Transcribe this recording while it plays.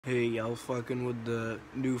Hey, y'all fucking with the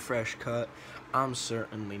new fresh cut? I'm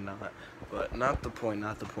certainly not. But not the point,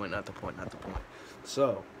 not the point, not the point, not the point.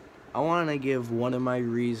 So, I want to give one of my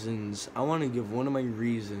reasons, on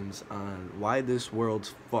why this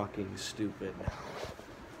world's fucking stupid now.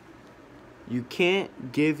 You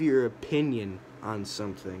can't give your opinion on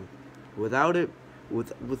something without it, you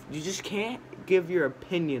just can't give your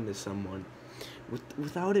opinion to someone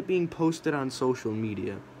without it being posted on social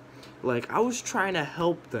media. Like, I was trying to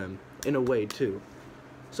help them in a way too.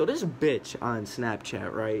 So this bitch on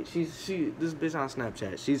Snapchat, right? This bitch on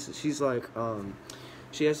Snapchat. She's like,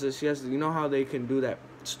 she has this, you know how they can do that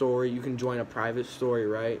story? You can join a private story,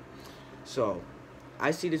 right? So I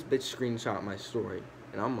see this bitch screenshot my story,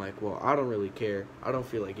 and I'm like, well, I don't really care. I don't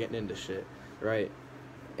feel like getting into shit, right?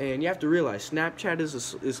 And you have to realize Snapchat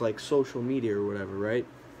is like social media or whatever, right?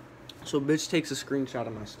 So bitch takes a screenshot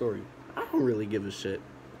of my story. I don't really give a shit.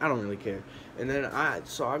 I don't really care. And then I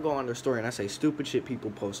go on their story and I say stupid shit people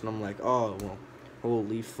post, and I'm like, oh well,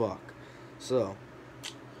 holy fuck. So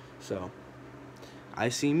I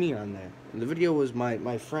see me on there. And the video was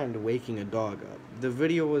my friend waking a dog up. The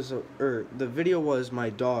video was my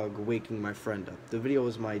dog waking my friend up. The video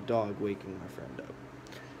was my dog waking my friend up,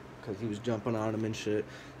 because he was jumping on him and shit.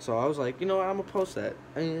 So I was like, you know what, I'm gonna post that.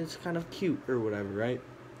 I mean, it's kind of cute or whatever, right?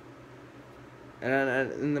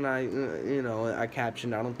 And then I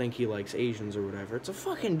captioned, I don't think he likes Asians or whatever. It's a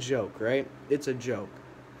fucking joke, right? It's a joke.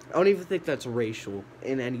 I don't even think that's racial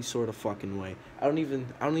in any sort of fucking way. I don't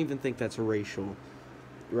even think that's racial.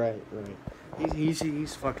 Right.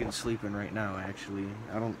 He's fucking sleeping right now, actually.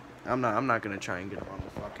 I'm not gonna try and get him on the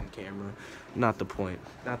fucking camera. Not the point.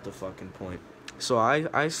 Not the fucking point. So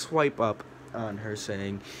I swipe up on her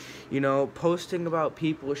saying, you know, posting about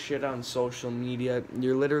people's shit on social media,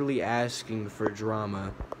 you're literally asking for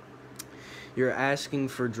drama. You're asking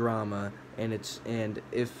for drama, and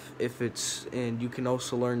you can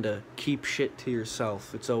also learn to keep shit to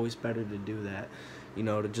yourself. It's always better to do that, you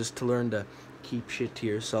know, to learn to keep shit to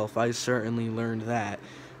yourself. I certainly learned that.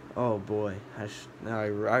 Oh boy, I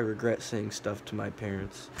regret saying stuff to my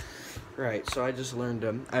parents. Right, so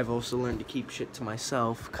I've also learned to keep shit to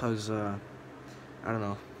myself, cause I don't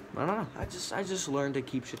know. I just learned to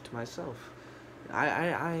keep shit to myself.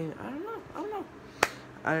 I don't know.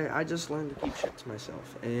 I just learned to keep shit to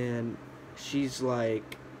myself. And she's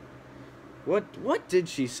like, what did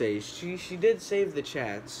she say? She did save the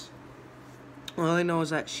chats. All I know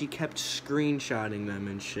is that she kept screenshotting them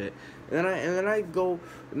and shit. And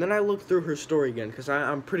then I look through her story again, because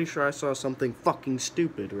I'm pretty sure I saw something fucking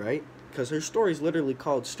stupid, right? Because her story's literally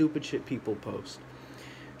called Stupid Shit People Post.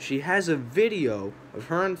 She has a video of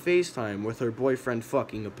her on FaceTime with her boyfriend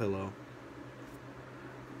fucking a pillow.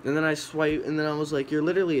 And then I swipe, and then I was like, you're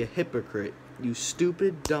literally a hypocrite, you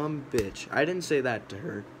stupid, dumb bitch. I didn't say that to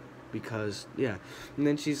her, because, yeah. And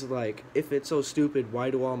then she's like, if it's so stupid, why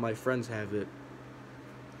do all my friends have it?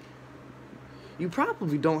 You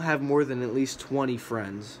probably don't have more than at least 20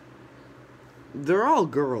 friends. They're all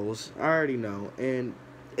girls, I already know, and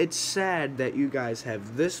it's sad that you guys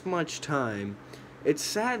have this much time. It's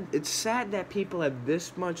sad that people have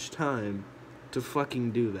this much time to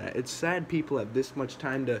fucking do that. It's sad people have this much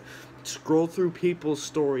time to scroll through people's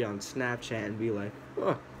story on Snapchat and be like,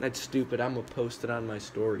 oh, that's stupid, I'm gonna post it on my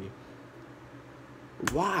story.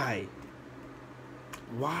 Why?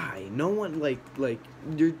 No one, like,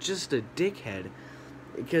 you're just a dickhead.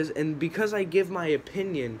 Because I give my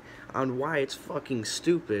opinion on why it's fucking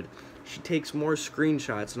stupid, she takes more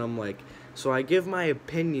screenshots, and I'm like, so I give my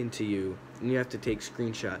opinion to you, and you have to take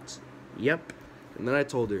screenshots. Yep. And then I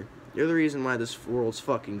told her, you're the reason why this world's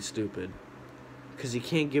fucking stupid. Because you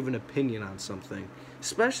can't give an opinion on something.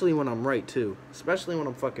 Especially when I'm right, too. Especially when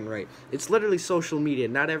I'm fucking right. It's literally social media.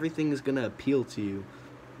 Not everything is gonna appeal to you.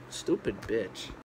 Stupid bitch.